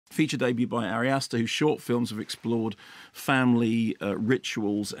feature debut by Ari Aster, whose short films have explored family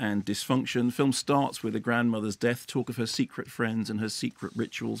rituals and dysfunction. The film starts with a grandmother's death, talk of her secret friends and her secret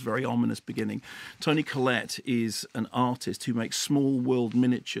rituals, very ominous beginning. Toni Collette is an artist who makes small world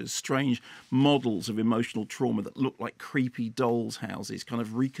miniatures, strange models of emotional trauma that look like creepy dolls' houses, kind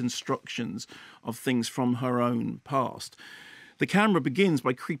of reconstructions of things from her own past. The camera begins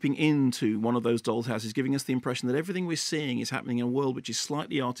by creeping into one of those doll's houses, giving us the impression that everything we're seeing is happening in a world which is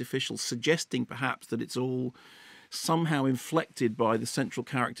slightly artificial, suggesting perhaps that it's all somehow inflected by the central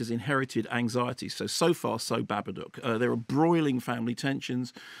character's inherited anxieties. So far, so Babadook. There are broiling family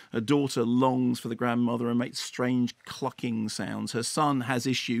tensions. Her daughter longs for the grandmother and makes strange clucking sounds. Her son has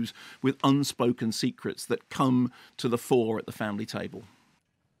issues with unspoken secrets that come to the fore at the family table.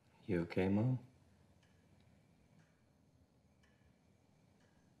 You okay, Mom?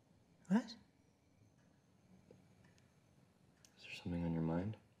 What? Is there something on your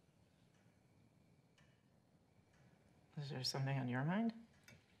mind? Is there something on your mind?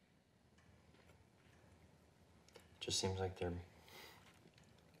 It just seems like there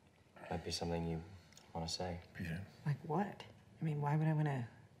might be something you want to say. Peter. Like what? I mean, why would I want to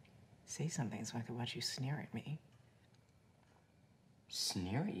say something so I could watch you sneer at me?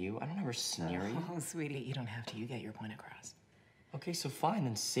 Sneer at you? I don't ever sneer at you. Oh, sweetie, you don't have to. You get your point across. Okay, so fine,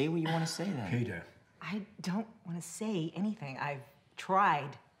 then say what you want to say then. Peter. I don't want to say anything. I've tried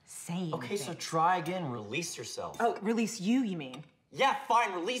saying Okay, so things. try again. Release yourself. Oh, release you mean? Yeah,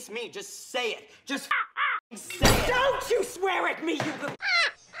 fine. Release me. Just say it. Just say it. Don't you swear at me, you little...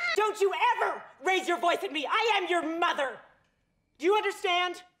 Don't you ever raise your voice at me. I am your mother. Do you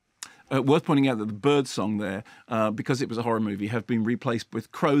understand? Worth pointing out that the bird song there, because it was a horror movie, have been replaced with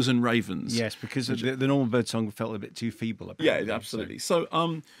crows and ravens. Yes, because the normal bird song felt a bit too feeble. Yeah, absolutely. So,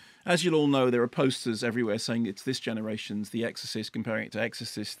 as you'll all know, there are posters everywhere saying it's this generation's The Exorcist, comparing it to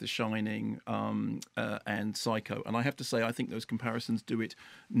Exorcist, The Shining, and Psycho. And I have to say, I think those comparisons do it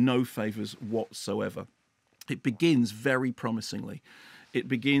no favours whatsoever. It begins very promisingly. It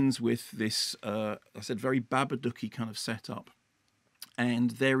begins with this, I said, very Babadooky kind of setup.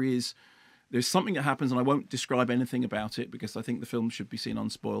 And there's something that happens, and I won't describe anything about it because I think the film should be seen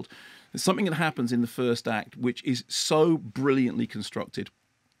unspoiled. There's something that happens in the first act which is so brilliantly constructed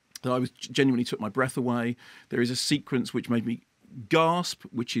that I genuinely took my breath away. There is a sequence which made me gasp,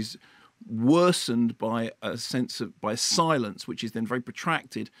 which is worsened by a silence, which is then very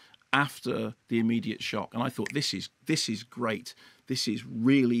protracted after the immediate shock. And I thought, this is great. This is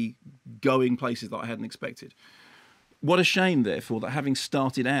really going places that I hadn't expected. What a shame, therefore, that having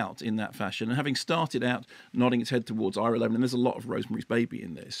started out in that fashion and having started out nodding its head towards IR11, and there's a lot of Rosemary's Baby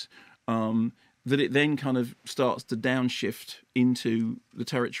in this, that it then kind of starts to downshift into the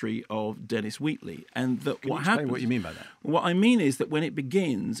territory of Dennis Wheatley. And that Can you explain what you mean by that? What I mean is that when it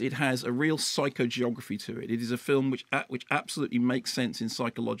begins, it has a real psychogeography to it. It is a film which absolutely makes sense in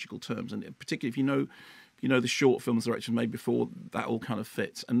psychological terms, and particularly if you know the short films the director made before, that all kind of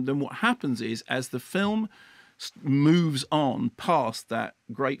fits. And then what happens is, as the film moves on past that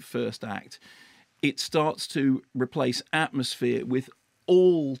great first act, it starts to replace atmosphere with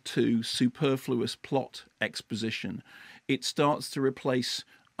all too superfluous plot exposition. It starts to replace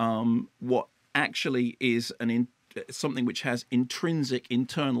what actually is something which has intrinsic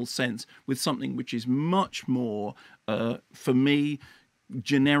internal sense with something which is much more, for me,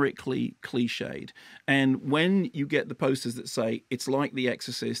 generically cliched. And when you get the posters that say it's like The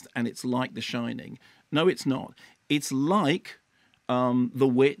Exorcist and it's like The Shining, no, it's not. It's like The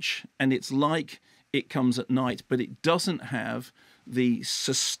Witch and it's like It Comes at Night, but it doesn't have the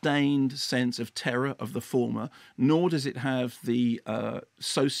sustained sense of terror of the former, nor does it have the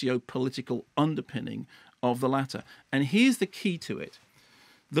socio-political underpinning of the latter. And here's the key to it.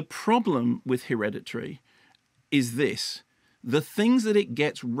 The problem with Hereditary is this. The things that it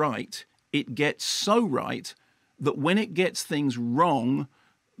gets right, it gets so right that when it gets things wrong,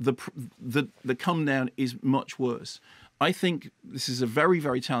 the come down is much worse. I think this is a very,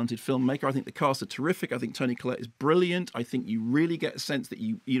 very talented filmmaker. I think the cast are terrific. I think Toni Collette is brilliant. I think you really get a sense that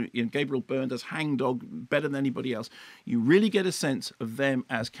Gabriel Byrne does Hangdog better than anybody else. You really get a sense of them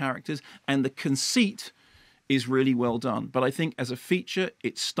as characters, and the conceit is really well done. But I think as a feature,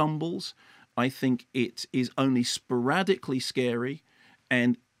 it stumbles. I think it is only sporadically scary,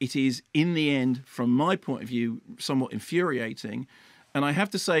 and it is, in the end, from my point of view, somewhat infuriating. And I have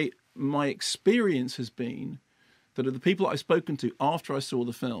to say, my experience has been that of the people I've spoken to after I saw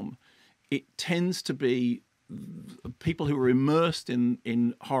the film, it tends to be people who are immersed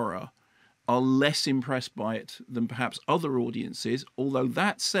in horror are less impressed by it than perhaps other audiences. Although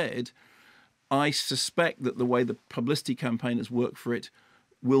that said, I suspect that the way the publicity campaign has worked for it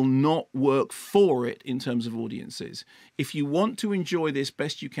will not work for it in terms of audiences. If you want to enjoy this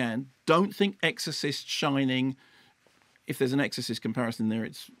best you can, don't think Exorcist, Shining. If there's an Exorcist comparison there,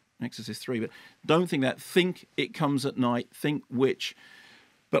 it's Exorcist 3, but don't think that. Think It Comes at Night, think Witch.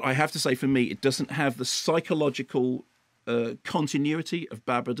 But I have to say, for me, it doesn't have the psychological continuity of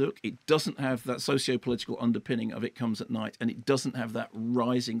Babadook. It doesn't have that socio-political underpinning of It Comes at Night, and it doesn't have that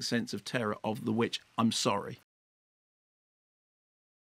rising sense of terror of The Witch. I'm sorry.